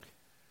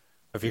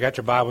If you got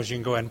your Bibles, you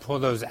can go ahead and pull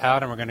those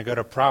out, and we're going to go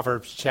to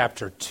Proverbs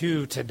chapter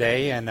 2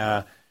 today, and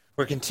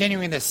we're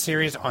continuing this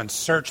series on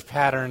search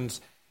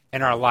patterns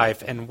in our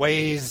life and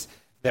ways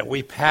that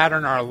we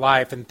pattern our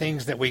life and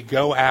things that we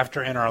go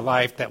after in our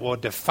life that will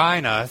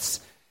define us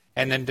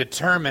and then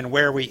determine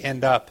where we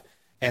end up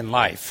in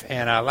life.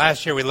 And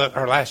last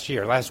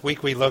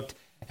week we looked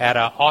at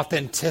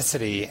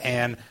authenticity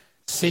and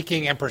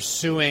seeking and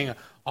pursuing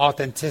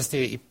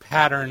authenticity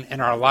pattern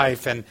in our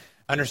life and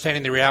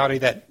understanding the reality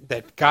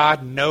that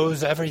God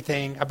knows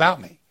everything about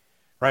me,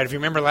 right? If you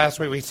remember last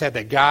week, we said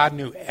that God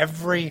knew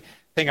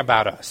everything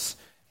about us.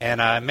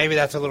 And maybe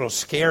that's a little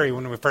scary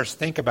when we first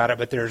think about it,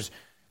 but there's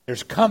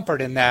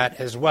comfort in that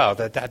as well,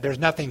 that there's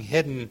nothing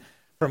hidden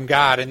from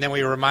God. And then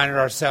we reminded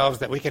ourselves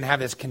that we can have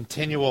this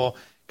continual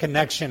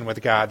connection with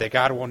God, that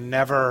God will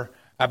never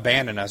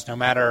abandon us, no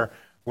matter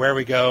where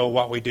we go,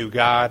 what we do.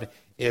 God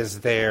is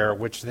there,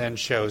 which then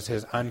shows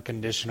his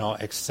unconditional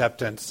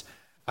acceptance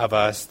of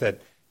us,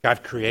 that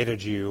God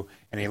created you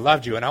and he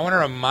loved you. And I want to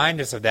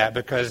remind us of that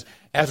because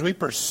as we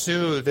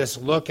pursue this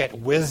look at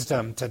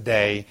wisdom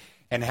today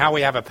and how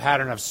we have a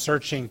pattern of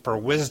searching for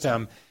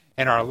wisdom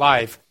in our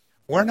life,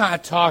 we're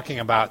not talking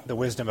about the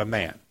wisdom of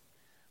man.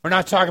 We're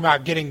not talking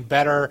about getting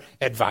better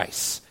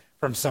advice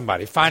from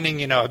somebody,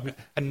 finding,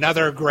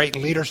 another great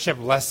leadership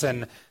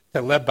lesson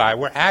to live by.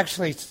 We're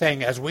actually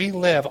saying as we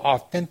live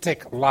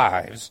authentic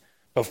lives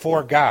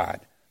before God,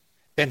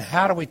 then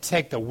how do we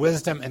take the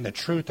wisdom and the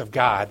truth of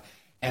God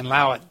and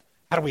allow it,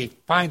 how do we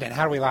find it, and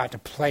how do we allow it to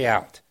play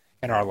out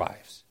in our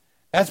lives?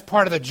 That's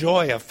part of the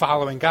joy of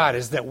following God,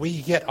 is that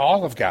we get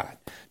all of God.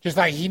 Just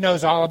like he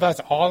knows all of us,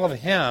 all of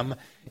him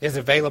is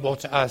available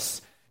to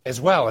us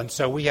as well. And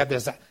so we have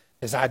this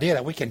idea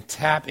that we can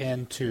tap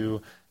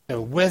into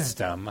the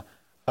wisdom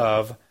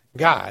of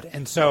God.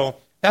 And so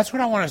that's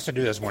what I want us to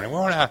do this morning. We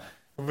want to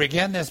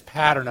begin this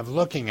pattern of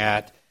looking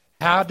at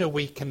how do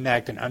we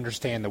connect and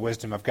understand the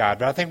wisdom of God.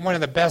 But I think one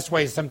of the best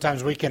ways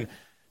sometimes we can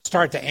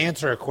start to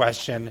answer a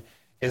question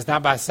is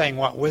not by saying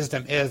what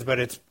wisdom is, but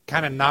it's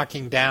kind of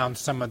knocking down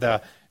some of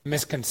the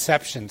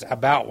misconceptions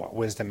about what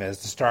wisdom is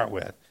to start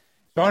with.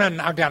 So I want to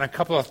knock down a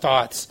couple of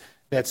thoughts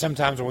that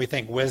sometimes when we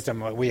think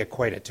wisdom, we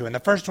equate it to. And the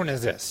first one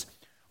is this.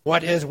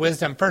 What is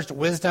wisdom? First,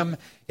 wisdom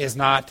is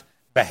not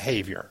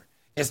behavior.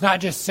 It's not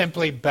just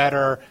simply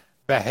better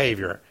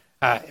behavior.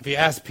 If you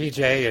ask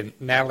PJ and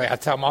Natalie, I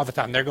tell them all the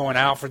time, they're going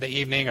out for the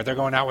evening or they're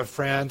going out with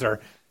friends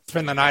or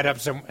spend the night up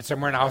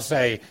somewhere, and I'll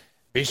say,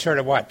 be sure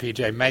to what,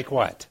 PJ? Make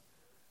what?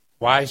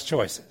 Wise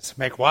choices.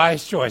 Make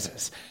wise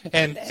choices.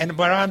 And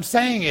what I'm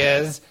saying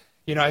is,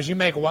 as you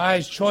make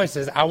wise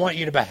choices, I want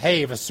you to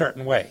behave a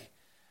certain way.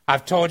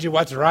 I've told you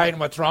what's right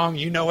and what's wrong.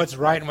 You know what's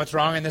right and what's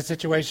wrong in this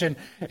situation.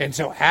 And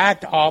so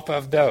act off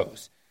of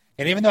those.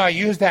 And even though I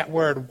use that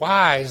word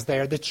wise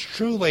there, that's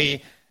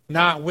truly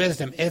not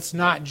wisdom. It's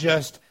not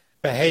just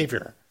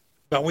behavior.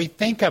 But we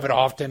think of it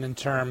often in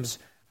terms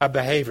of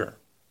behavior.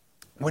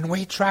 When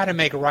we try to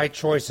make right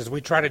choices, we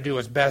try to do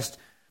what's best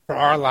for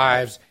our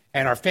lives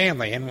and our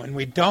family. And when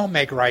we don't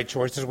make right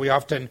choices, we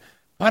often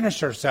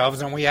punish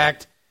ourselves and we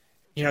act,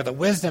 the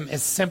wisdom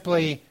is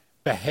simply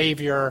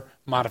behavior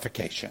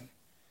modification,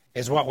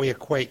 is what we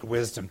equate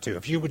wisdom to.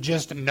 If you would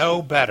just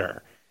know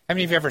better. How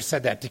many of you ever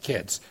said that to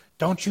kids?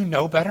 Don't you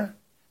know better?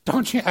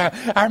 Don't you?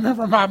 I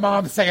remember my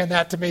mom saying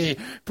that to me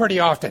pretty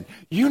often.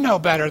 You know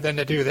better than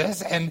to do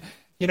this. And,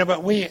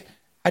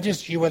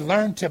 but you would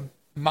learn to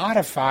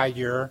modify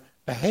your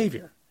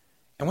behavior.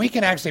 And we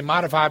can actually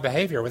modify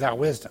behavior without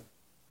wisdom,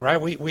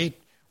 right?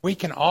 We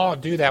can all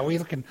do that. We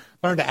can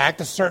learn to act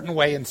a certain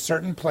way in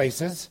certain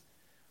places.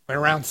 When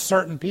around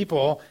certain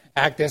people,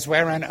 act this way.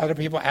 Around other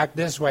people, act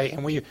this way.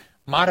 And we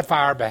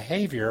modify our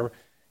behavior.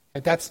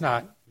 But that's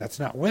not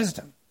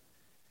wisdom.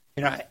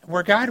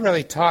 Where God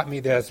really taught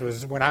me this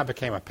was when I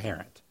became a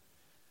parent.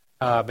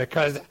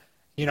 Because,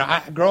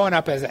 growing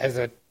up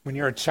when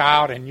you're a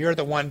child and you're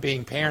the one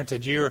being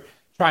parented, you're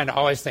trying to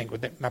always think,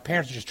 my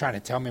parents are just trying to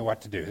tell me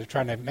what to do. They're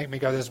trying to make me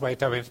go this way,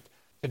 tell me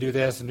to do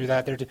this and do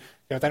that. If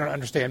they don't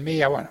understand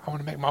me, I want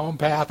to make my own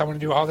path. I want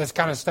to do all this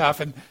kind of stuff.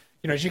 And,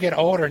 as you get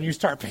older and you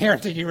start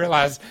parenting, you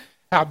realize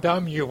how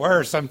dumb you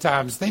were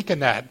sometimes thinking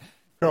that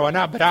growing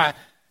up. But I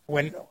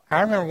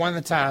remember one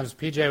of the times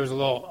PJ was a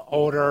little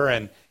older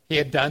and he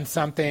had done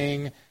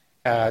something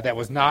that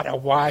was not a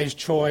wise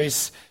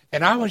choice.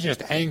 And I was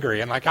just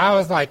angry. And I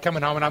was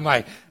coming home and I'm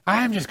like,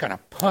 I'm just going to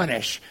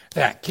punish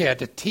that kid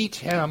to teach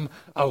him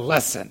a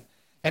lesson.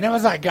 And it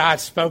was like God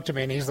spoke to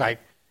me and he's like,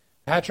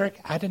 Patrick,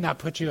 I did not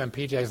put you in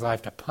PJ's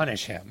life to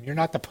punish him. You're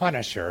not the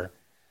punisher.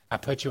 I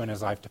put you in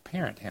his life to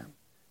parent him,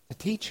 to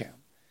teach him,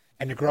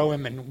 and to grow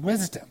him in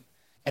wisdom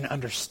and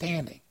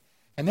understanding.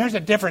 And there's a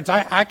difference.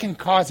 I can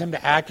cause him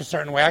to act a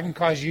certain way. I can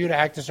cause you to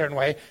act a certain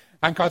way.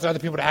 I can cause other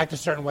people to act a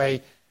certain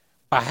way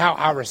by how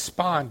I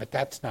respond, but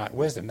that's not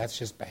wisdom. That's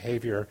just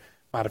behavior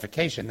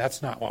modification.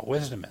 That's not what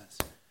wisdom is.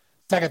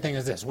 Second thing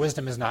is this.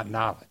 Wisdom is not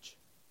knowledge.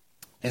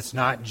 It's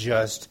not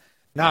just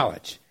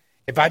knowledge.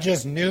 If I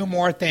just knew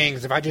more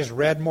things, if I just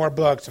read more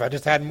books, if I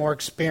just had more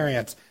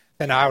experience,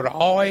 then I would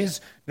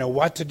always know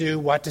what to do,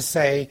 what to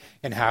say,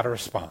 and how to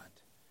respond.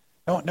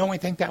 Don't we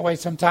think that way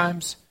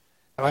sometimes?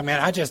 Like,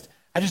 man, I just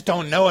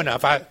don't know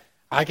enough.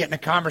 I get in a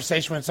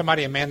conversation with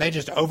somebody and, man, they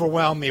just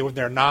overwhelm me with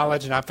their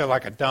knowledge and I feel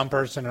like a dumb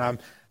person and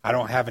I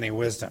don't have any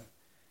wisdom.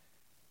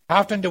 How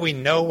often do we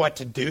know what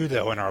to do,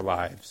 though, in our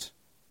lives?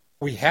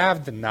 We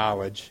have the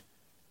knowledge,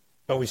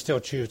 but we still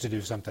choose to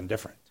do something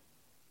different,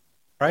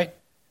 right? I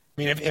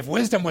mean, if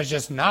wisdom was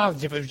just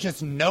knowledge, if it was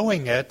just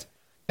knowing it,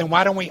 then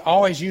why don't we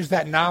always use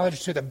that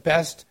knowledge to the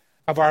best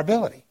of our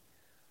ability?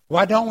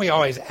 Why don't we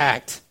always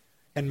act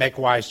and make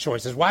wise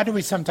choices? Why do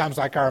we sometimes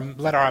let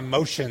our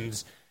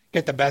emotions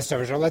get the best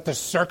of us or let the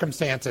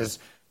circumstances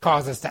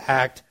cause us to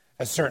act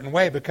a certain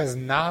way? Because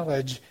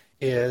knowledge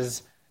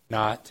is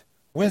not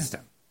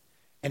wisdom.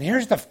 And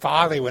here's the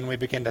folly when we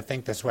begin to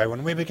think this way,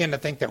 when we begin to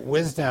think that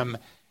wisdom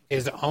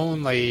is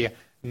only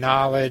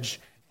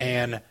knowledge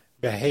and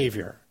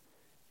behavior.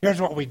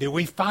 Here's what we do.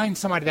 We find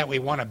somebody that we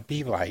want to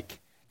be like,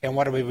 and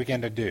what do we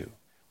begin to do?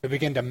 We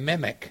begin to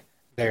mimic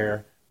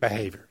their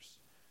behaviors.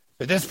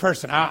 So this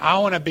person, I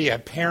want to be a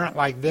parent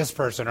like this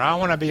person, or I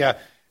want to be a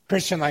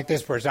Christian like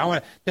this person. I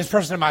want this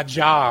person in my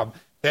job,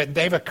 that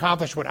they've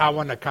accomplished what I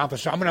want to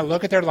accomplish. So I'm going to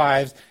look at their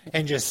lives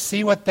and just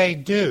see what they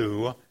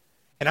do,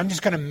 and I'm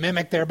just going to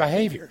mimic their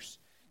behaviors.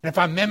 And if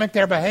I mimic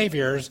their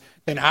behaviors,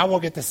 then I will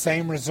get the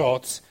same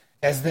results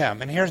as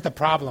them. And here's the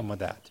problem with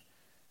that.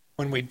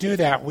 When we do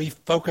that, we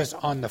focus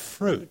on the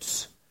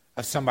fruits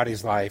of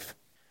somebody's life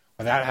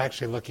without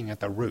actually looking at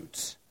the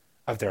roots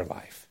of their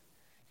life.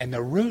 And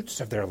the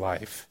roots of their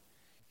life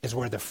is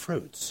where the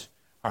fruits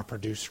are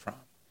produced from.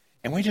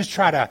 And we just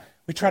try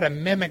to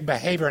mimic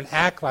behavior and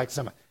act like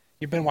somebody.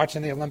 You've been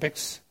watching the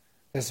Olympics?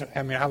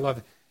 I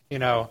love,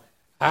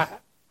 I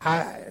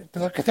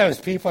look at those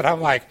people and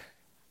I'm like,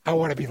 I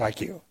want to be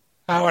like you.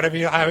 I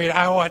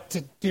want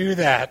to do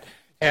that.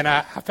 And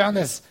I found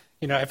this,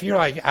 if you're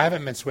like, I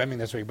haven't been swimming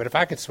this week, but if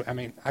I could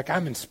swim,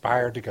 I'm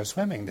inspired to go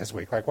swimming this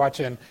week. Like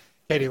watching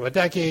Katie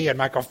Ledecky and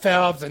Michael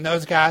Phelps and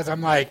those guys,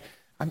 I'm like,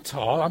 I'm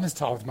tall. I'm as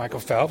tall as Michael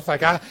Phelps.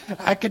 Like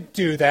I could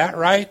do that,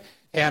 right?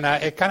 And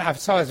I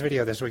saw this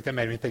video this week that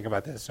made me think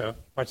about this. So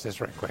watch this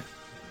right quick.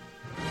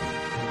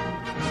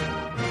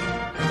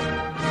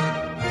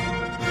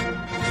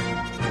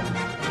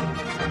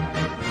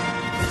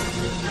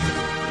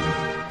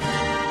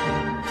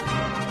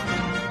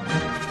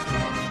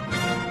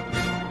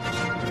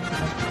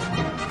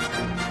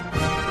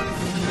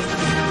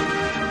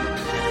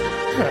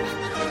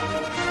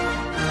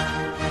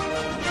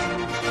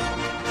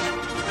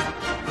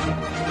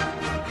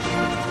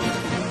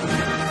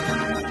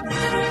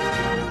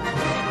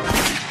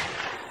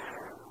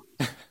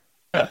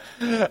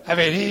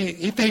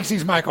 He thinks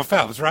he's Michael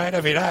Phelps, right?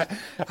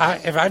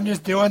 If I'm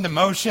just doing the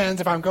motions,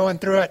 if I'm going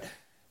through it,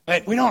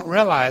 but we don't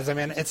realize,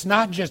 it's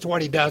not just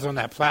what he does on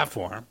that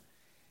platform.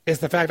 It's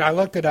the fact, I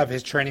looked it up,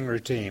 his training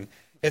routine.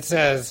 It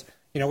says,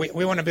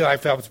 we want to be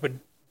like Phelps, but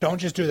don't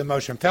just do the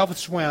motion. Phelps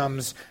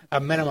swims a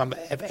minimum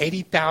of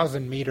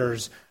 80,000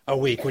 meters a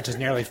week, which is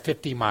nearly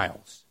 50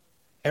 miles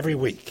every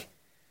week.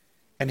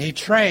 And he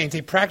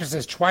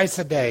practices twice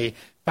a day,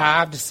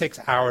 5 to 6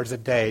 hours a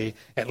day,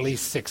 at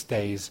least 6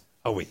 days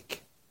a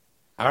week.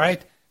 All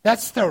right?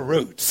 That's the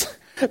roots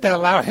that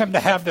allow him to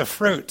have the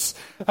fruits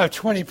of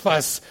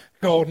 20-plus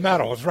gold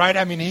medals, right?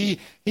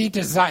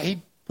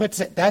 He puts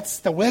it, that's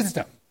the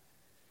wisdom.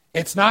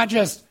 It's not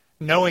just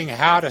knowing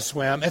how to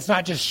swim. It's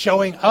not just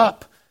showing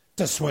up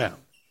to swim.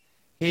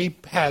 He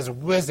has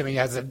wisdom. He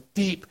has a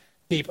deep,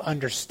 deep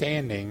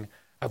understanding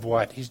of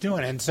what he's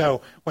doing. And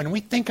so when we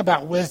think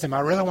about wisdom,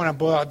 I really want to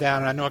boil it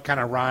down, and I know it kind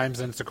of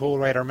rhymes, and it's a cool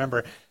way to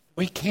remember.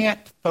 We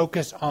can't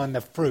focus on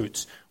the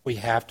fruits. We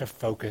have to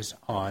focus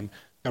on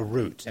the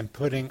roots and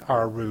putting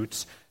our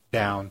roots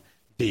down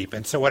deep.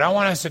 And so what I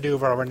want us to do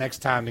over our next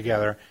time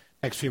together,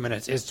 next few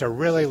minutes, is to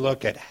really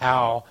look at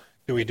how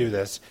do we do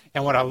this.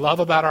 And what I love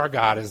about our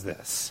God is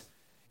this,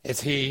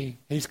 is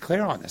he's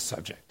clear on this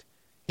subject.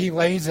 He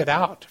lays it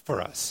out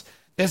for us.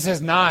 This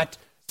is not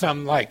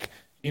some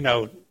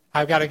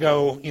I've got to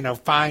go,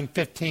 find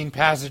 15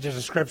 passages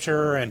of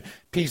Scripture and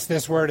piece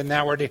this word and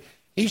that word.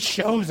 He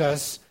shows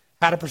us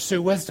how to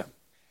pursue wisdom.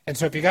 And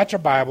so if you got your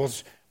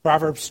Bibles,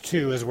 Proverbs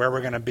 2 is where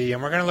we're going to be.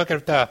 And we're going to look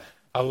at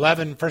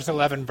the first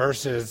 11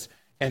 verses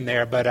in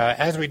there. But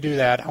as we do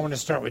that, I want to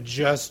start with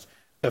just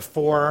the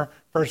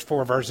first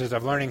four verses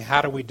of learning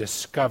how do we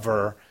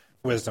discover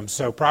wisdom.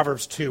 So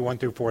Proverbs 2, 1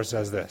 through 4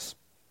 says this.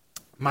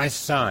 My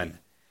son,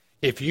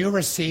 if you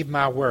receive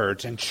my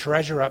words and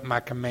treasure up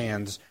my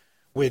commands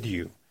with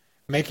you,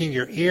 making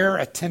your ear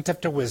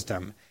attentive to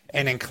wisdom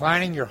and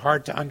inclining your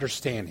heart to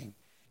understanding,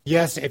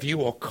 yes, if you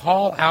will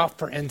call out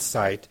for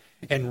insight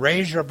and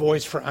raise your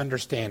voice for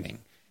understanding,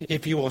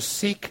 if you will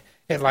seek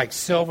it like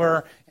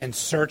silver and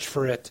search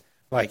for it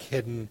like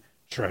hidden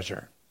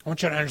treasure. I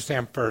want you to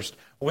understand first,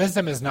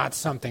 wisdom is not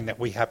something that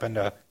we happen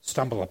to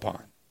stumble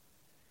upon.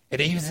 It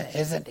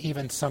isn't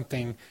even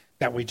something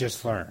that we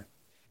just learn.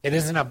 It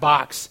isn't a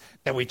box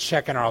that we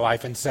check in our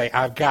life and say,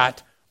 I've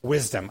got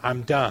wisdom,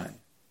 I'm done.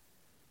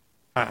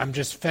 I'm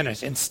just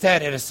finished.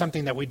 Instead, it is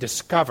something that we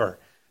discover,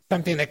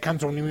 something that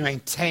comes when we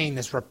maintain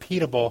this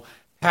repeatable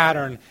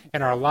pattern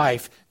in our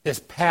life, this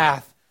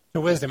path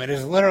to wisdom. It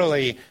is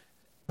literally,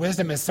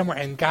 wisdom is somewhere,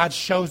 and God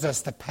shows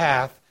us the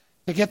path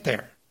to get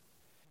there.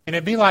 And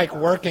it'd be like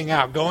working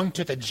out, going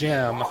to the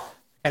gym,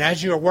 and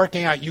as you are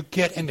working out, you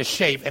get into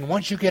shape. And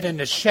once you get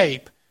into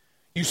shape,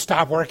 you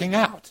stop working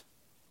out.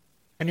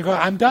 And you go,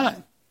 I'm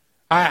done.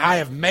 I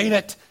have made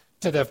it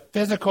to the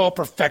physical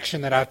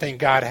perfection that I think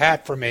God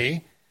had for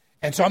me,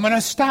 and so I'm going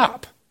to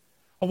stop.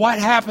 What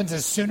happens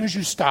as soon as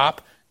you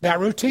stop that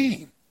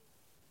routine?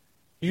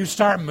 You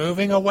start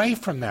moving away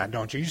from that,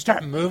 don't you? You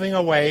start moving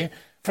away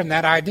from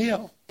that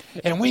ideal.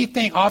 And we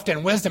think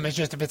often wisdom is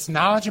just, if it's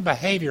knowledge and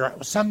behavior,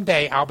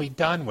 someday I'll be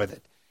done with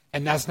it.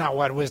 And that's not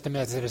what wisdom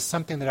is. It is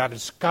something that I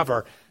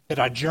discover, that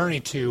I journey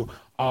to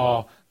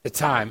all the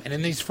time. And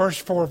in these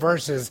first 4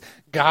 verses,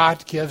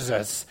 God gives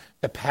us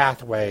the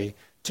pathway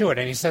to it.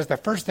 And he says the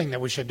first thing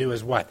that we should do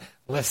is what?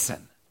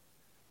 Listen.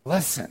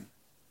 Listen.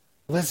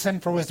 Listen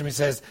for wisdom. He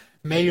says,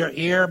 may your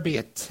ear be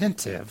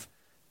attentive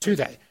to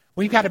that.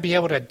 We've got to be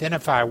able to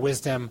identify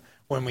wisdom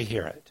when we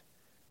hear it.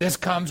 This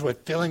comes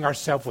with filling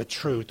ourselves with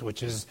truth,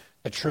 which is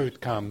the truth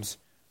comes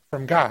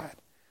from God.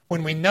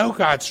 When we know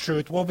God's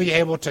truth, we'll be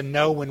able to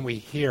know when we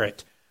hear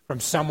it from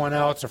someone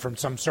else or from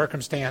some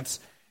circumstance,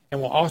 and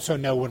we'll also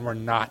know when we're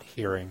not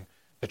hearing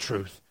the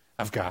truth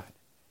of God.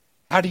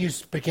 How do you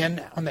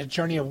begin on that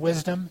journey of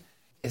wisdom?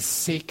 Is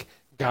seek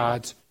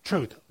God's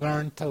truth.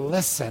 Learn to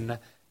listen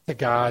to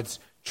God's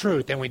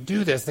truth. And we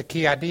do this, the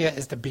key idea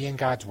is to be in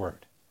God's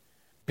Word.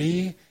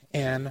 Be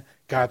in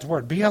God's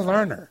Word. Be a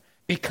learner.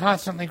 Be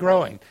constantly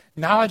growing.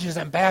 Knowledge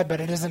isn't bad, but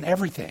it isn't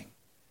everything.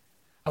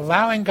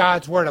 Allowing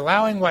God's Word,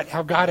 allowing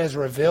how God has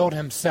revealed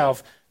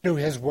himself through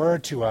his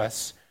Word to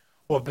us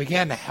will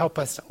begin to help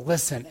us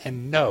listen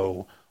and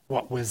know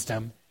what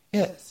wisdom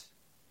is.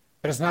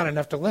 But it's not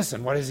enough to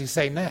listen. What does he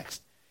say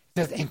next?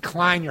 He says,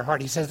 incline your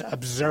heart. He says,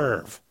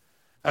 observe.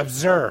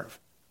 Observe.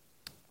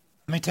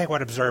 Let me tell you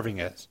what observing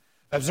is.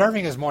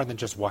 Observing is more than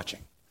just watching.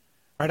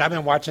 Right? I've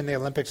been watching the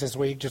Olympics this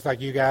week, just like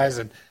you guys,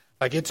 and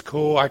it's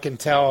cool. I can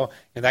tell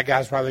that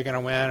guy's probably going to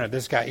win, or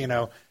this guy,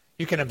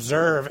 you can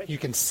observe, you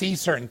can see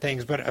certain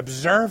things, but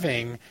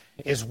observing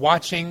is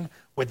watching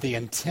with the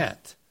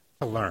intent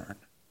to learn.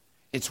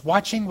 It's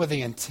watching with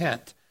the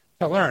intent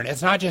to learn.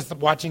 It's not just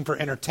watching for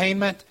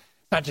entertainment.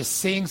 It's not just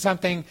seeing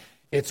something.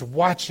 It's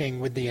watching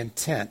with the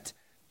intent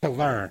to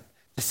learn,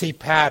 to see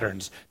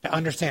patterns, to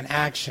understand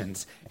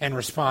actions and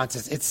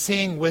responses. It's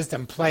seeing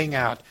wisdom playing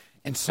out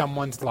in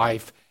someone's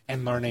life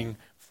and learning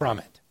from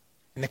it.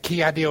 And the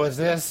key idea is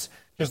this,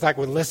 just like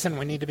we listen,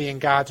 we need to be in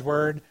God's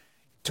Word.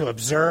 To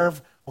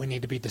observe, we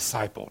need to be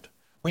discipled.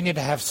 We need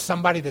to have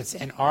somebody that's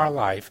in our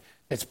life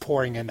that's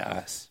pouring into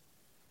us.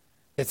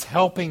 It's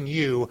helping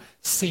you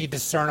see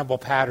discernible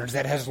patterns,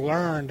 that has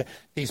learned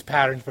these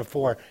patterns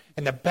before.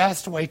 And the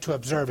best way to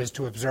observe is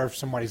to observe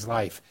somebody's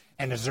life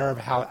and observe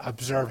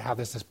how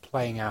this is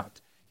playing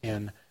out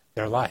in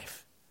their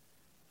life.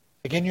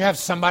 Again, you have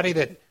somebody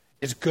that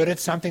is good at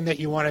something that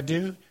you want to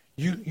do.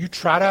 You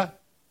try to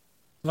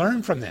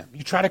learn from them.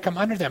 You try to come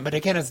under them. But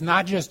again, it's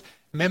not just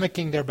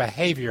mimicking their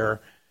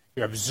behavior.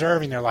 You're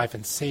observing their life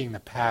and seeing the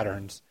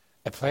patterns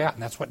that play out.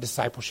 And that's what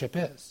discipleship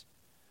is.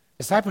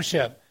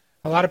 Discipleship,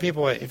 a lot of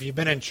people, if you've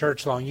been in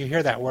church long, you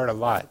hear that word a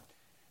lot.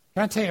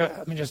 Can I tell you,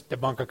 let me just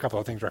debunk a couple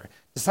of things right.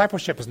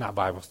 Discipleship is not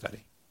Bible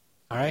study.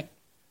 All right?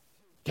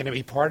 Can it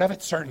be part of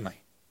it?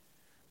 Certainly.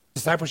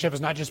 Discipleship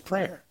is not just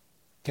prayer.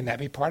 Can that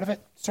be part of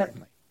it?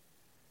 Certainly.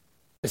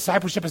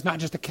 Discipleship is not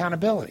just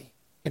accountability.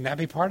 Can that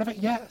be part of it?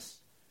 Yes.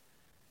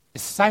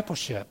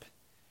 Discipleship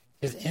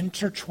is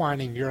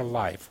intertwining your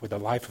life with the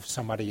life of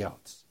somebody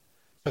else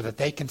so that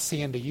they can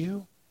see into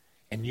you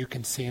and you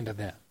can see into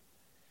them.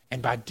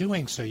 And by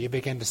doing so, you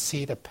begin to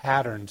see the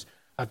patterns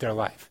of their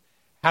life.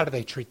 How do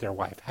they treat their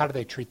wife? How do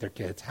they treat their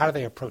kids? How do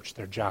they approach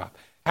their job?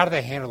 How do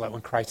they handle it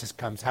when crisis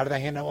comes? How do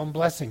they handle it when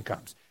blessing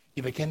comes?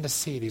 You begin to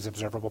see these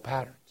observable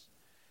patterns.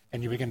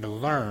 And you begin to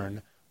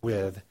learn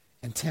with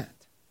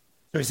intent.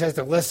 So he says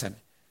to listen.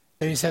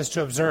 Then he says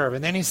to observe.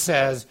 And then he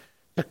says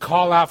to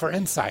call out for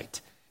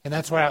insight. And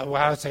that's what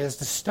I would say is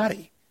to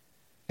study.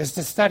 Is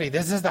to study.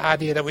 This is the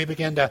idea that we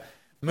begin to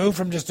move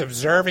from just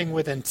observing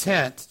with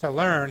intent to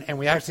learn, and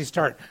we actually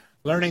start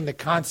learning the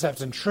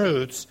concepts and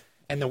truths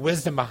and the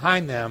wisdom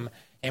behind them,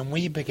 and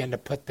we begin to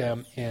put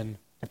them into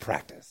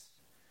practice.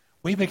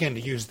 We begin to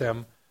use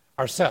them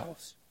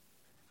ourselves.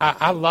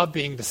 I love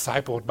being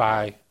discipled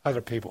by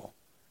other people.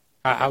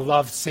 I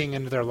love seeing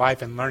into their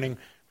life and learning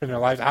from their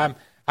lives.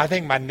 I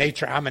think by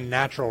nature, I'm a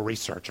natural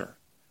researcher.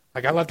 I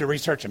love to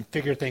research and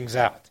figure things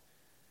out.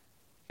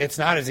 It's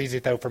not as easy,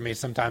 though, for me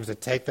sometimes to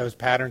take those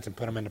patterns and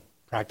put them into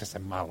practice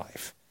in my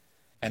life.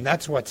 And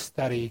that's what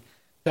study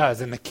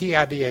does. And the key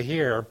idea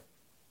here,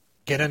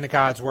 get into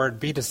God's Word,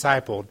 be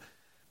discipled,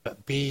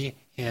 but be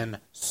in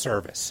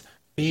service.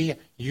 Be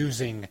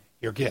using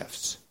your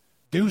gifts.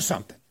 Do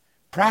something.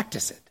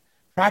 Practice it.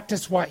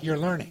 Practice what you're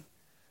learning.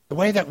 The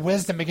way that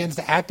wisdom begins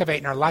to activate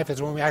in our life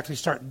is when we actually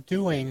start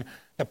doing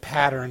the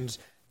patterns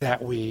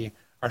that we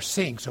are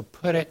seeing. So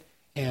put it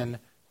into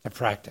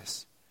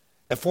practice.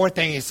 The fourth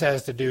thing he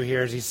says to do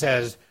here is he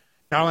says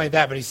Not only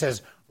that, but he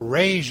says,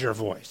 raise your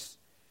voice.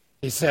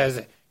 He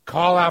says,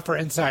 call out for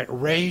insight.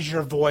 Raise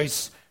your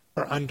voice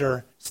for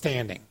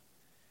understanding.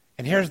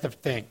 And here's the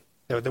thing.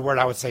 The word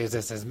I would say is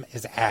this,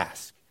 is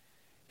ask.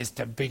 Is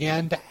to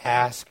begin to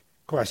ask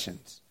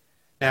questions.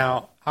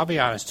 Now, I'll be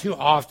honest, too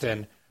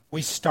often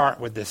we start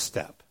with this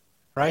step,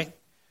 right?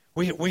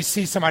 We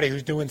see somebody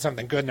who's doing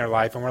something good in their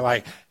life, and we're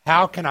like,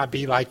 how can I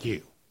be like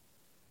you?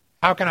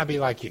 How can I be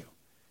like you?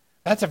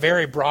 That's a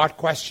very broad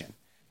question.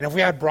 And if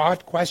we had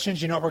broad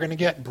questions, you know what we're going to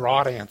get?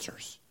 Broad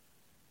answers.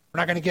 We're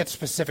not going to get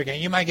specific.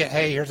 And you might get,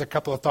 hey, here's a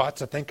couple of thoughts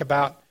to think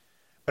about.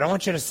 But I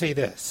want you to see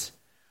this.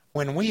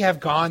 When we have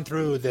gone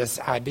through this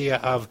idea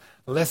of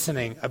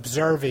listening,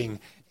 observing,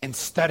 and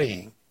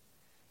studying,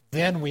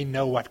 then we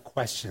know what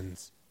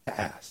questions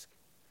to ask.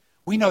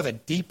 We know the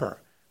deeper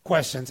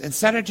questions.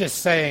 Instead of just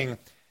saying,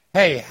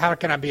 hey, how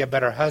can I be a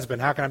better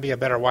husband? How can I be a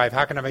better wife?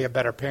 How can I be a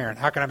better parent?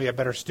 How can I be a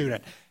better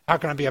student? How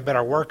can I be a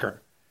better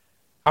worker?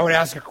 I would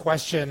ask a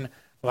question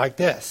like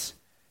this.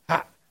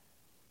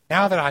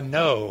 Now that I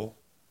know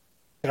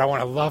that I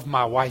want to love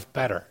my wife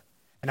better,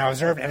 and I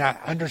observe and I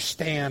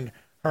understand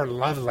her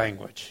love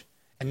language,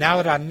 and now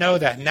that I know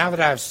that, now that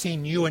I've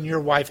seen you and your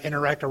wife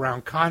interact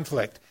around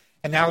conflict,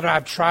 and now that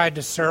I've tried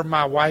to serve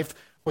my wife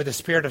with a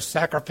spirit of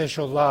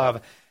sacrificial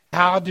love,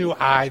 how do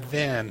I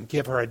then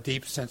give her a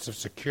deep sense of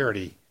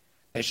security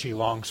that she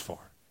longs for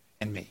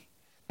in me?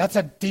 That's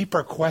a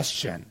deeper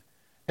question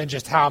than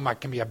just how I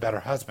can be a better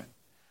husband.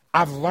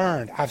 I've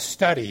learned, I've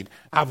studied,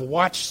 I've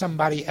watched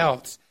somebody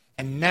else,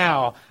 and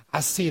now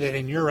I see that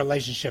in your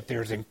relationship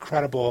there's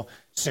incredible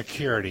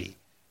security.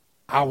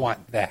 I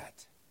want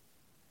that.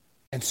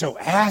 And so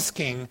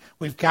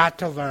we've got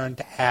to learn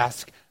to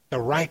ask the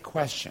right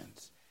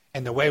questions.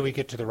 And the way we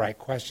get to the right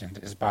questions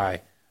is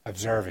by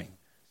observing,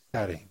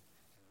 studying,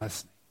 and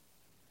listening.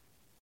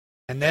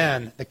 And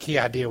then the key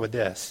idea with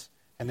this,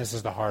 and this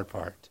is the hard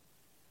part,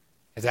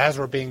 is as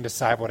we're being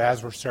discipled,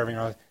 as we're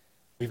serving,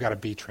 we've got to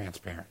be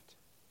transparent.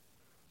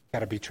 We've got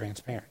to be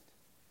transparent.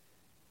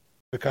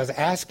 Because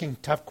asking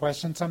tough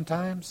questions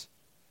sometimes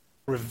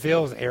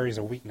reveals areas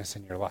of weakness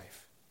in your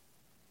life.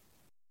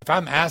 If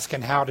I'm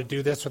asking how to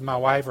do this with my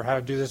wife, or how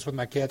to do this with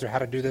my kids, or how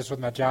to do this with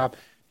my job,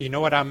 you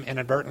know what I'm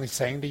inadvertently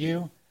saying to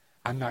you?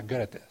 I'm not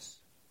good at this.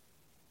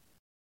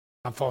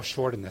 I fall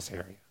short in this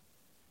area.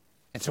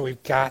 And so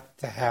we've got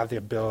to have the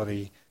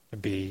ability to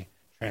be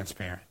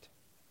transparent.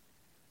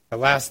 The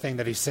last thing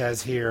that he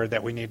says here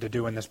that we need to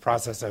do in this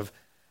process of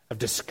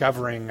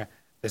discovering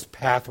this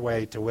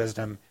pathway to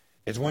wisdom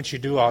is once you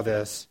do all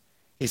this,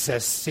 he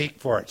says, seek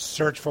for it,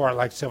 search for it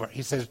like silver.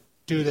 He says,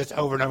 do this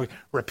over and over,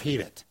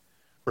 repeat it.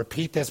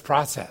 Repeat this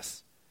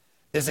process.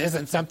 This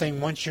isn't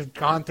something once you've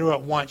gone through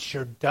it once,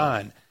 you're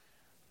done,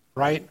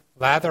 right?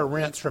 Lather,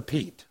 rinse,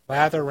 repeat.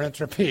 Lather,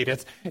 rinse, repeat.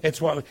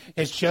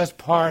 It's just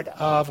part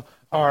of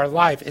our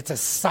life. It's a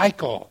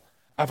cycle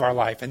of our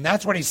life. And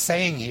that's what he's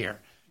saying here.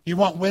 You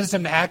want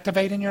wisdom to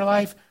activate in your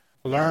life?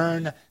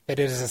 Learn that it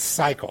is a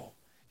cycle.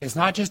 It's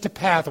not just a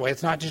pathway.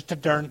 It's not just a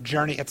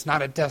journey. It's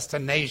not a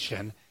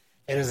destination.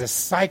 It is a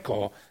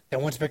cycle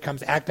that once it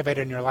becomes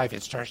activated in your life,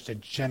 it starts to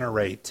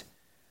generate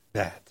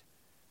that.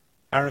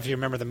 I don't know if you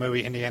remember the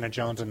movie Indiana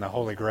Jones and the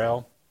Holy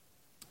Grail.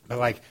 But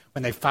like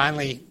when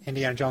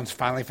Indiana Jones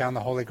finally found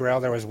the Holy Grail,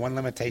 there was one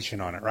limitation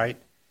on it, right?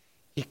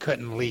 He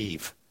couldn't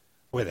leave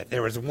with it.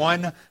 There was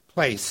one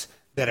place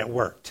that it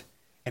worked,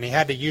 and he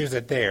had to use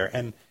it there.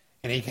 And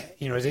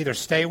he, was either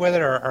stay with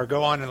it or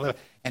go on and live.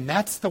 And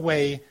that's the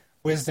way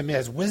wisdom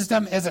is.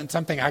 Wisdom isn't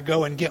something I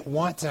go and get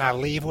once and I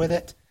leave with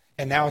it,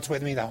 and now it's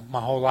with me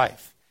my whole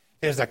life.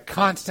 It is a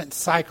constant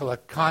cycle, a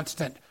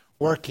constant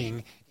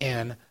working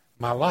in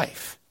my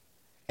life.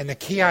 And the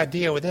key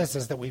idea with this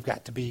is that we've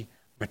got to be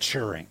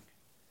maturing.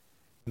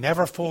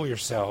 Never fool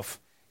yourself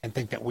and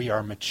think that we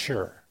are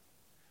mature.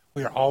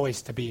 We are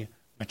always to be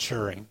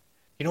maturing.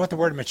 You know what the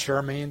word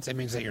mature means? It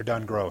means that you're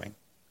done growing.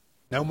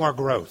 No more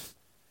growth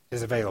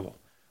is available.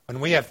 When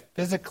we have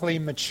physically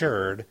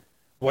matured,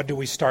 what do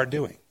we start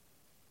doing?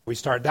 We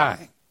start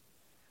dying.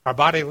 Our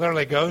body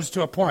literally goes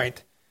to a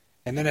point,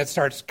 and then it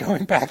starts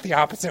going back the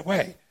opposite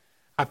way.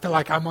 I feel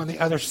like I'm on the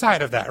other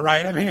side of that,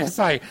 right? I mean, it's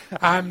like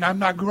I'm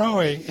not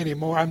growing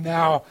anymore. I'm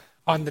now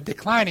on the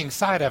declining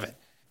side of it.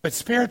 But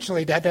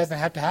spiritually, that doesn't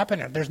have to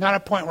happen. There's not a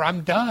point where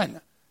I'm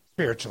done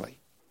spiritually.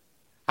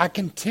 I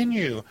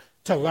continue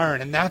to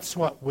learn, and that's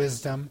what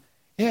wisdom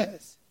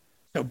is.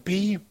 So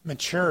be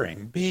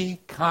maturing.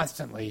 Be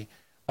constantly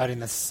letting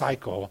the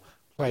cycle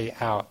play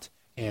out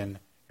in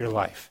your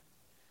life.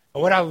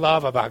 But what I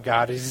love about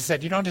God is he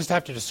said you don't just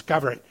have to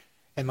discover it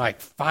and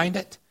find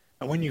it,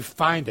 but when you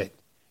find it,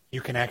 you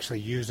can actually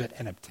use it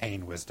and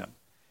obtain wisdom.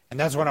 And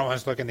that's what I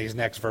want to look in these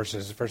next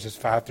verses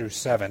 5 through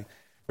 7,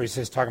 where he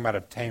says, talking about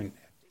obtain.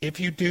 If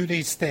you do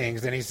these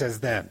things, then he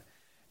says,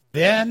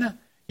 then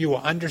you will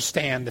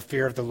understand the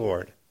fear of the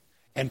Lord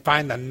and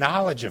find the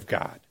knowledge of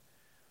God.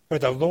 For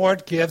the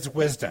Lord gives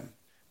wisdom.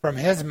 From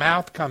his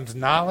mouth comes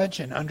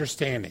knowledge and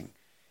understanding.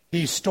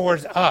 He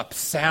stores up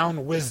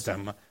sound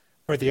wisdom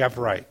for the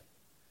upright.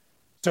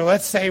 So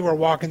let's say we're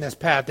walking this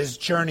path, this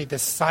journey,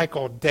 this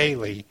cycle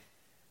daily.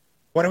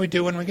 What do we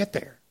do when we get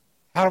there?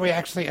 How do we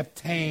actually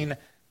obtain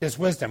this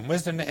wisdom?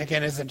 Wisdom,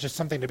 again, isn't just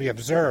something to be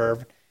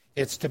observed.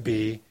 It's to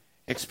be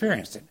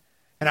experienced.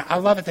 And I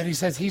love it that he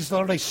says he's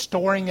literally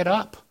storing it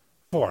up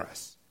for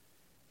us.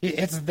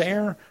 It's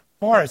there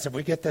for us if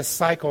we get this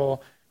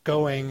cycle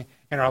going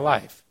in our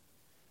life.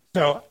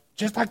 So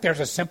just like there's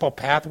a simple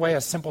pathway,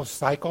 a simple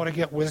cycle to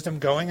get wisdom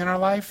going in our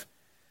life,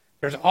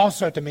 there's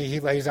also, to me, he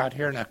lays out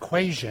here an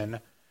equation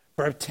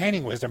for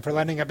obtaining wisdom, for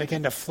letting it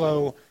begin to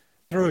flow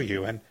through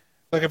you. And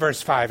look at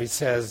verse 5. He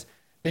says,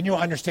 then you'll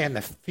understand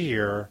the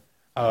fear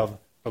of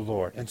the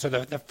Lord. And so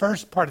the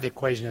first part of the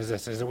equation is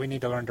this, is that we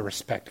need to learn to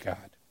respect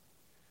God.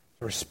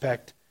 To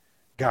respect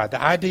God.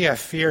 The idea of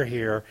fear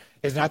here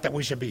is not that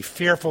we should be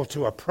fearful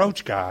to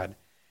approach God.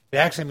 It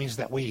actually means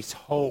that we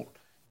hold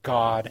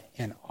God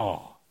in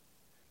awe.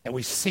 That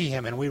we see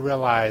him and we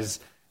realize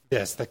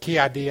this. The key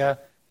idea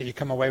that you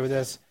come away with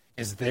this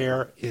is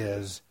there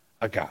is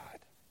a God.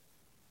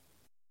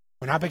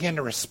 When I begin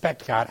to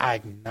respect God, I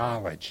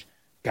acknowledge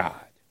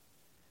God.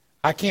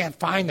 I can't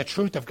find the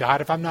truth of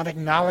God if I'm not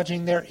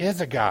acknowledging there is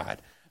a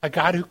God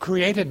who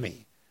created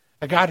me,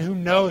 a God who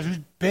knows, who's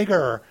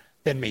bigger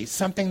than me,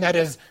 something that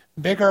is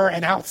bigger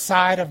and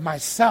outside of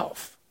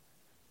myself.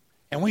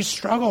 And we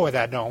struggle with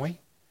that, don't we?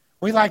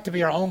 We like to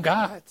be our own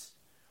gods.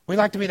 We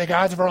like to be the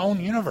gods of our own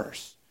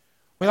universe.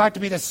 We like to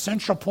be the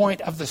central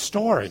point of the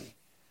story.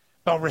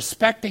 But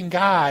respecting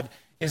God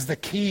is the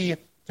key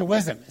to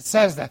wisdom. It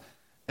says that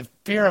the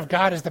fear of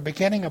God is the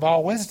beginning of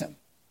all wisdom.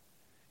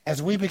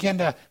 As we begin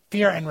to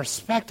fear and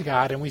respect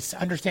God and we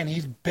understand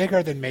he's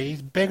bigger than me,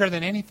 he's bigger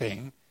than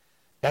anything,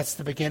 that's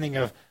the beginning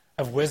of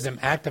wisdom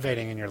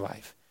activating in your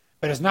life.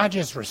 But it's not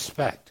just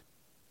respect.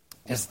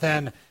 It's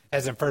then,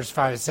 as in verse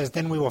 5, it says,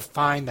 then we will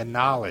find the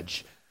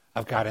knowledge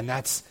of God. And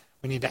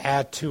we need to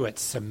add to it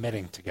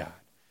submitting to God.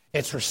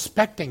 It's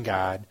respecting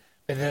God,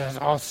 but it is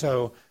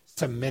also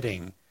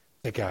submitting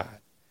to God.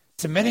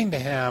 Submitting to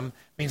him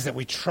means that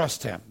we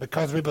trust him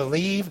because we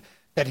believe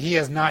that he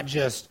is not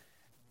just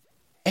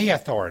a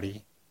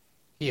authority,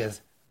 he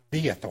is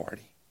the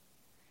authority.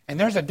 And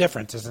there's a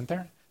difference, isn't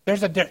there?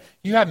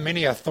 You have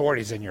many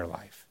authorities in your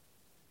life.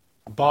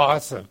 A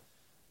boss, a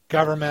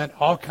government,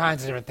 all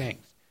kinds of different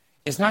things.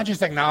 It's not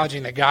just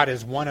acknowledging that God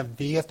is one of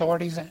the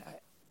authorities,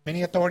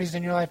 many authorities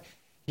in your life.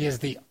 He is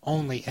the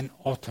only and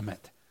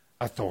ultimate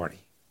authority.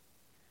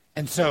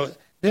 And so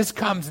this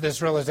comes to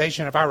this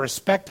realization, if I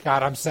respect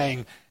God, I'm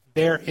saying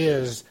there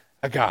is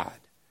a God.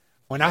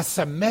 When I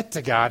submit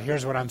to God,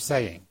 here's what I'm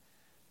saying.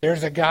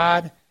 There's a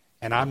God,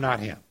 and I'm not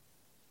him.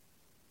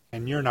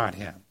 And you're not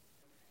him.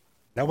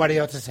 Nobody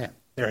else is him.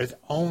 There is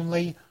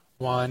only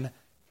one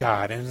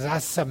God. And as I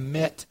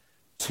submit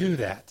to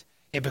that,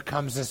 it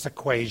becomes this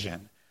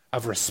equation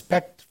of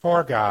respect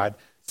for God,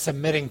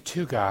 submitting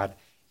to God,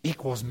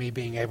 equals me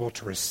being able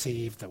to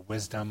receive the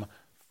wisdom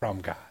from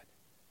God.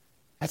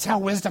 That's how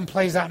wisdom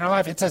plays out in our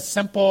life. It's a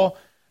simple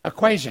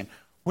equation.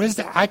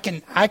 Wisdom, I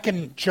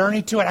can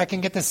journey to it. I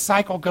can get this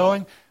cycle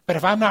going. But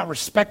if I'm not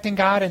respecting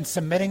God and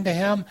submitting to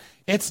him,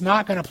 it's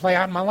not going to play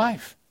out in my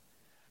life.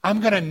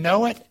 I'm going to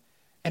know it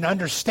and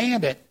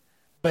understand it,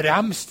 but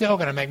I'm still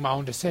going to make my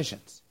own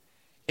decisions.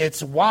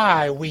 It's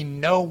why we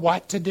know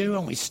what to do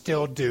and we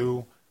still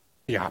do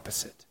the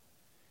opposite.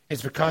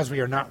 It's because we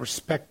are not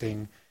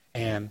respecting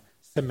and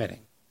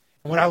submitting.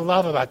 And what I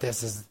love about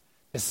this is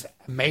this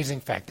amazing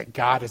fact that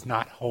God is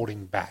not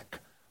holding back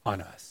on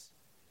us.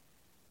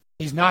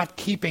 He's not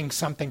keeping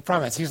something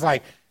from us. He's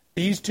like,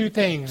 these two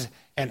things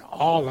and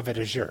all of it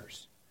is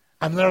yours.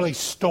 I'm literally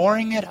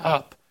storing it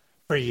up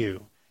for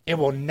you. It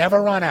will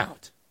never run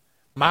out.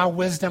 My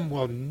wisdom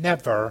will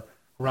never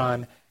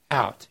run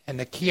out. And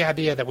the key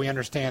idea that we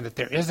understand that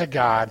there is a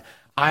God,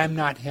 I am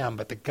not him,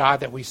 but the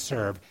God that we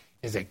serve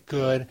is a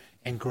good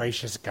and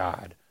gracious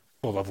God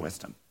full of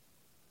wisdom.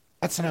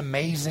 That's an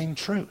amazing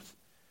truth.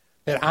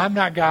 That I'm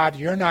not God,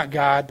 you're not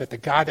God, but the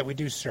God that we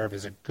do serve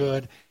is a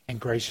good and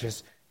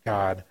gracious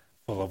God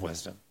full of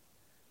wisdom.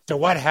 So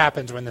what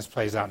happens when this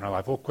plays out in our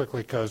life? We'll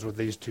quickly close with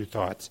these two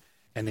thoughts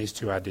and these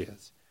two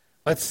ideas.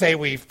 Let's say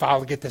we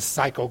get this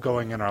cycle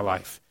going in our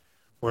life.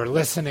 We're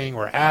listening,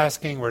 we're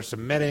asking, we're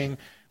submitting,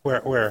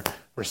 we're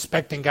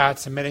respecting God,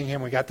 submitting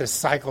him. We got this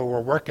cycle, we're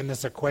working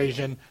this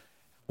equation.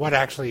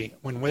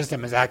 When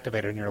wisdom is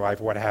activated in your life,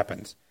 what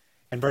happens?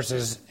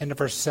 Into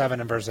verse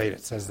 7 and verse 8,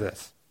 it says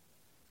this.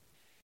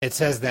 It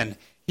says, then,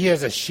 he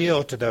is a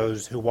shield to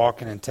those who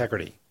walk in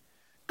integrity,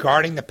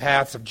 guarding the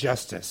paths of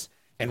justice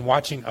and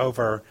watching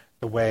over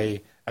the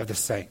way of the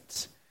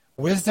saints.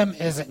 Wisdom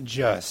isn't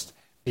just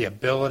the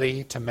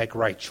ability to make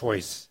right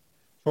choices.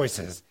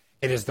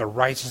 It is the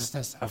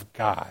righteousness of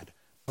God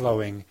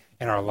flowing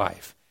in our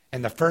life.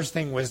 And the first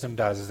thing wisdom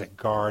does is it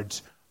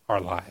guards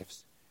our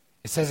lives.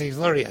 It says he's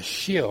literally a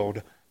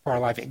shield for our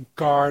life. It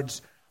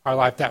guards our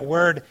life. That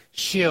word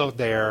shield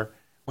there,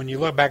 when you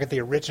look back at the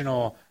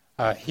original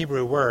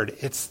Hebrew word,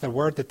 it's the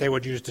word that they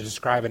would use to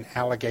describe an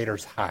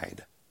alligator's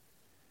hide.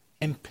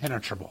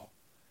 Impenetrable.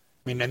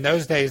 I mean, in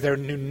those days, there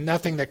knew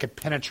nothing that could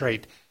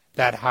penetrate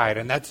that hide.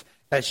 And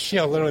that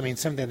shield literally means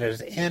something that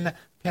is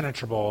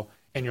impenetrable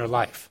in your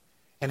life.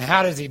 And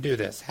how does he do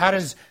this? How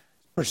does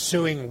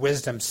pursuing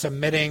wisdom,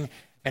 submitting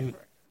and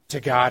to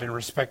God and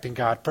respecting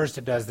God, first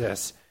it does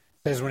this.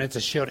 It says when it's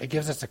a shield, it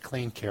gives us a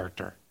clean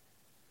character.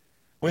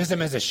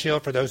 Wisdom is a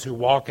shield for those who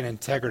walk in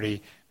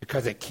integrity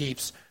because it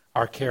keeps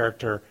our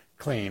character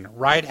clean.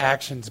 Right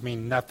actions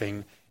mean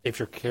nothing if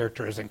your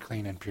character isn't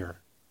clean and pure.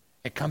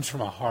 It comes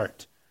from a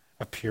heart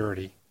of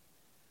purity.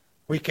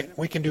 We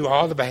can do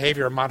all the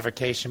behavior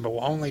modification, but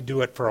we'll only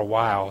do it for a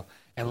while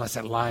unless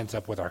it lines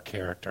up with our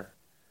character.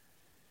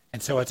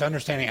 And so it's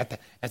understanding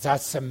as I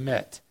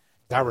submit,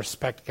 as I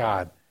respect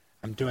God,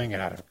 I'm doing it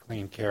out of a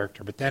clean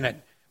character. But then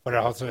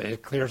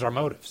it clears our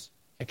motives.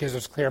 It gives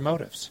us clear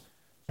motives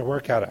to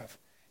work out of.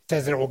 It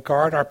says that it will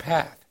guard our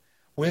path.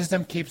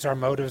 Wisdom keeps our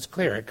motives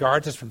clear. It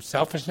guards us from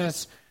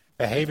selfishness,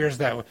 behaviors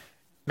that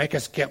make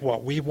us get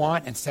what we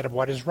want instead of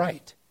what is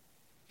right.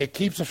 It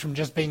keeps us from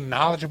just being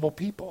knowledgeable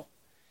people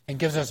and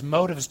gives us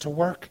motives to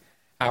work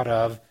out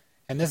of.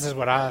 And this is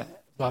what I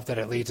love that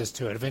it leads us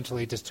to. It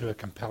eventually leads us to a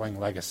compelling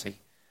legacy,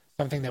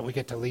 something that we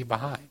get to leave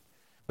behind.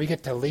 We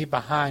get to leave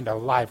behind a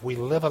life. We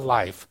live a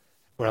life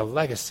where a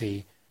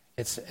legacy,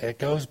 it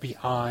goes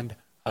beyond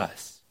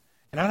us.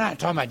 And I'm not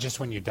talking about just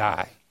when you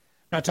die.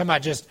 I'm not talking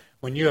about just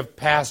when you have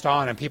passed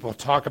on and people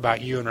talk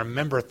about you and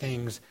remember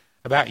things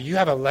about you. You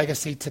have a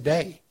legacy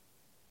today.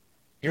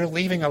 You're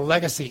leaving a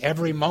legacy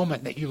every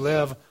moment that you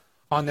live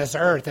on this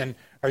earth. And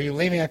are you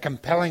leaving a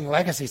compelling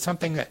legacy,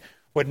 something that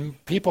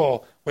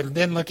people would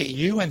then look at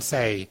you and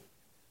say,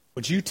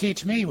 would you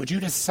teach me? Would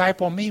you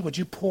disciple me? Would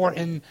you pour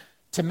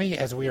into me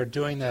as we are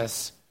doing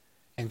this?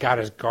 And God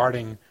is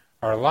guarding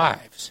our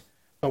lives.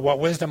 But what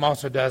wisdom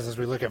also does as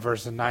we look at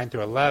verses 9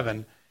 through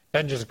 11,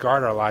 doesn't just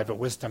guard our life, but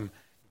wisdom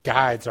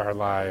guides our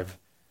life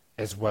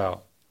as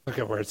well. Look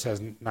at where it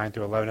says 9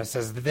 through 11. It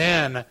says,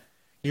 then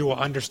you will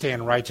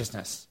understand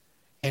righteousness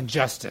and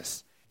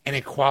justice and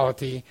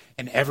equality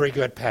and every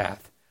good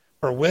path.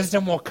 For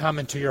wisdom will come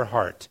into your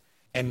heart,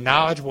 and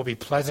knowledge will be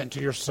pleasant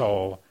to your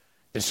soul.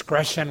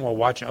 Discretion will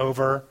watch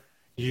over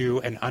you,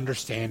 and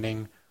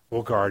understanding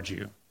will guard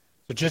you.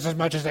 So just as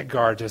much as it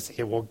guards us,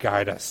 it will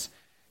guide us.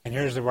 And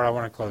here's what I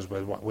want to close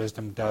with, what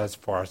wisdom does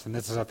for us. And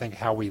this is, I think,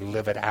 how we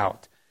live it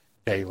out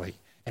daily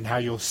and how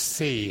you'll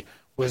see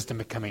wisdom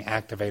becoming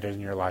activated in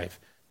your life.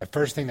 The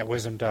first thing that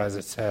wisdom does,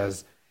 it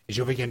says, is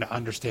you'll begin to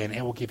understand.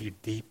 It will give you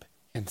deep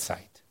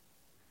insight.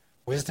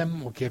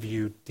 Wisdom will give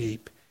you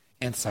deep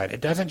insight.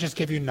 It doesn't just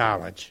give you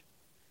knowledge.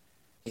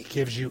 It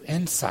gives you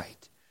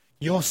insight.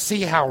 You'll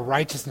see how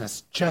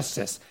righteousness,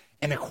 justice,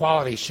 and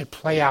equality should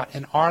play out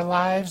in our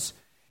lives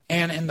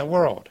and in the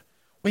world.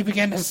 We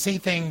begin to see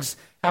things,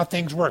 how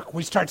things work.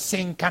 We start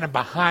seeing kind of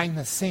behind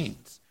the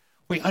scenes.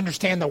 We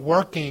understand the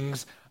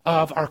workings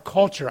of our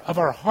culture, of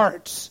our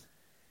hearts.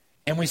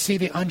 And we see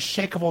the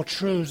unshakable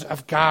truths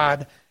of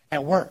God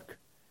at work.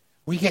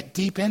 We get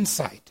deep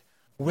insight.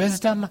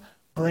 Wisdom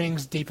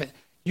brings deep.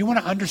 You want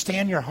to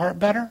understand your heart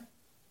better?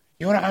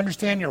 You want to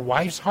understand your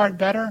wife's heart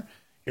better?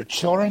 Your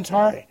children's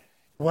heart?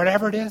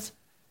 Whatever it is?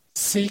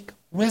 Seek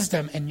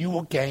wisdom and you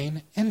will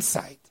gain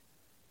insight.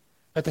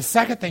 But the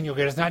second thing you'll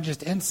get is not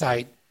just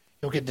insight,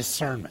 you'll get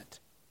discernment.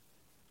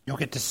 You'll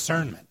get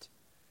discernment.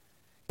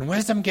 And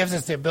wisdom gives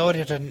us the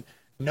ability to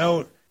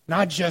know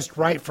not just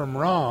right from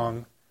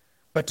wrong,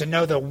 but to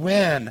know the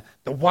when,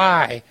 the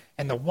why,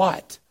 and the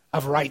what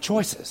of right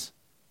choices.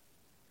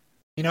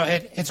 You know,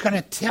 it's going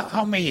to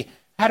tell me,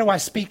 how do I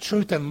speak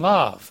truth in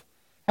love?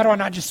 How do I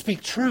not just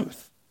speak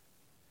truth?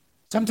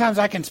 Sometimes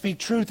I can speak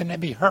truth and it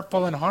be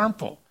hurtful and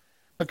harmful.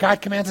 But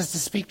God commands us to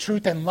speak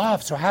truth in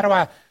love. So how do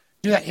I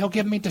do that? He'll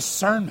give me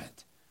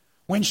discernment.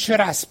 When should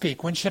I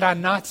speak? When should I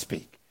not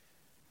speak?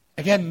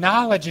 Again,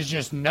 knowledge is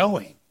just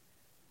knowing.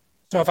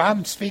 So if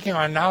I'm speaking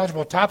on a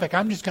knowledgeable topic,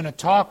 I'm just going to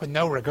talk with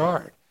no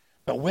regard.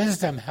 But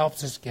wisdom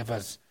helps us give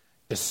us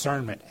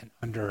discernment and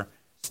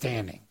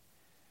understanding.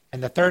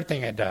 And the third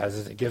thing it does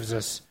is it gives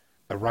us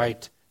the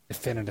right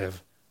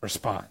definitive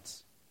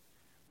response.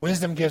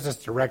 Wisdom gives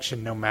us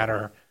direction no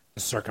matter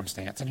the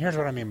circumstance. And here's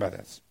what I mean by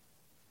this.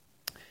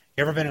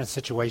 You ever been in a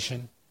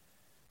situation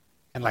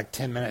and like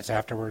 10 minutes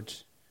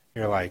afterwards,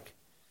 you're like,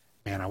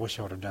 man, I wish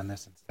I would have done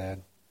this instead.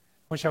 I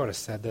wish I would have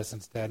said this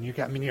instead. And you've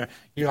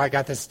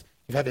had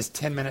this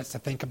 10 minutes to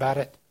think about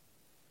it.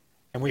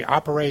 And we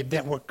operate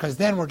then, because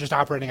then we're just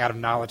operating out of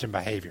knowledge and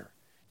behavior.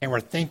 And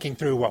we're thinking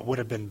through what would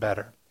have been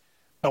better.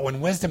 But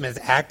when wisdom is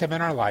active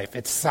in our life,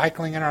 it's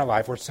cycling in our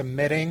life, we're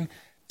submitting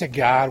to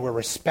God, we're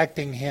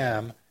respecting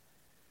Him.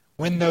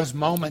 When those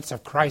moments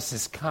of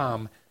crisis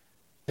come,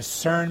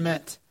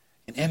 discernment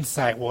and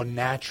insight will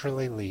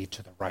naturally lead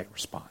to the right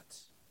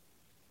response.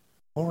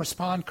 We'll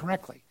respond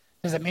correctly.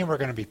 Does it mean we're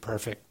going to be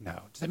perfect? No.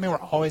 Does it mean we're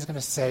always going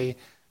to say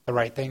the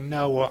right thing?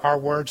 No. Will our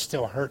words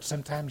still hurt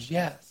sometimes?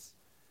 Yes.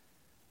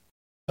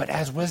 But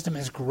as wisdom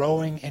is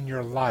growing in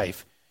your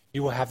life,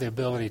 you will have the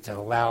ability to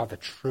allow the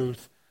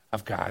truth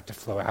of God to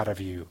flow out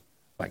of you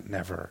like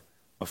never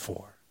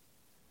before.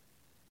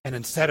 And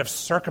instead of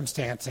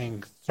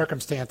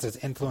circumstances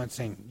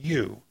influencing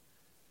you,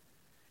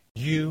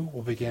 you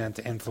will begin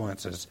to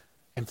influence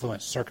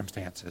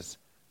circumstances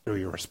through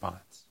your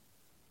response.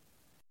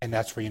 And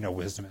that's where you know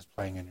wisdom is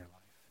playing in your life.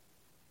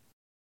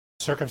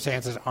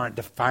 Circumstances aren't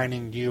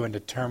defining you and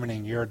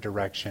determining your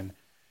direction.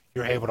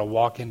 You're able to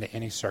walk into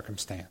any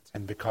circumstance.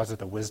 And because of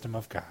the wisdom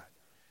of God,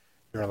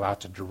 you're allowed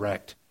to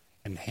direct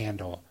and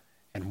handle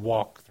and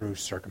walk through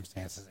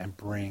circumstances and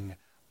bring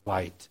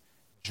light,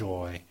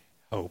 joy,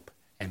 hope,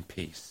 and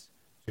peace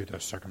through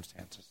those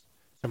circumstances.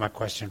 So my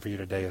question for you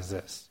today is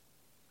this.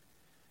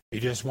 Do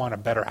you just want a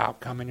better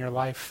outcome in your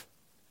life,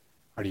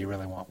 or do you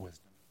really want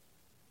wisdom?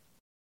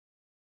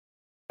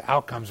 The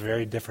outcome's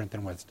very different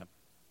than wisdom.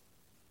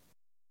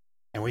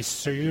 And we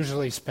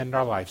usually spend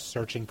our life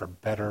searching for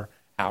better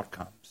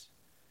outcomes.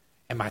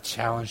 And my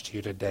challenge to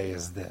you today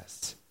is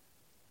this.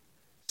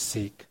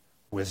 Seek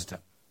wisdom.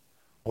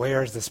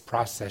 Where is this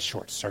process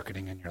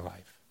short-circuiting in your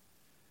life?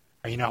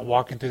 Are you not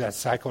walking through that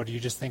cycle, or do you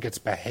just think it's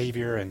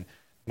behavior and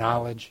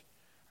knowledge?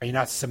 Are you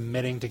not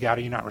submitting to God?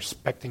 Are you not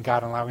respecting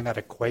God and allowing that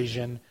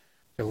equation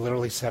to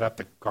literally set up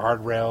the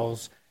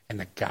guardrails and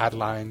the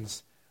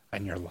guidelines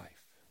in your life?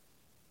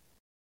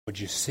 Would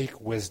you seek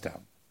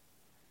wisdom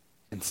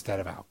instead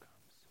of outcomes?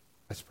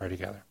 Let's pray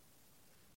together.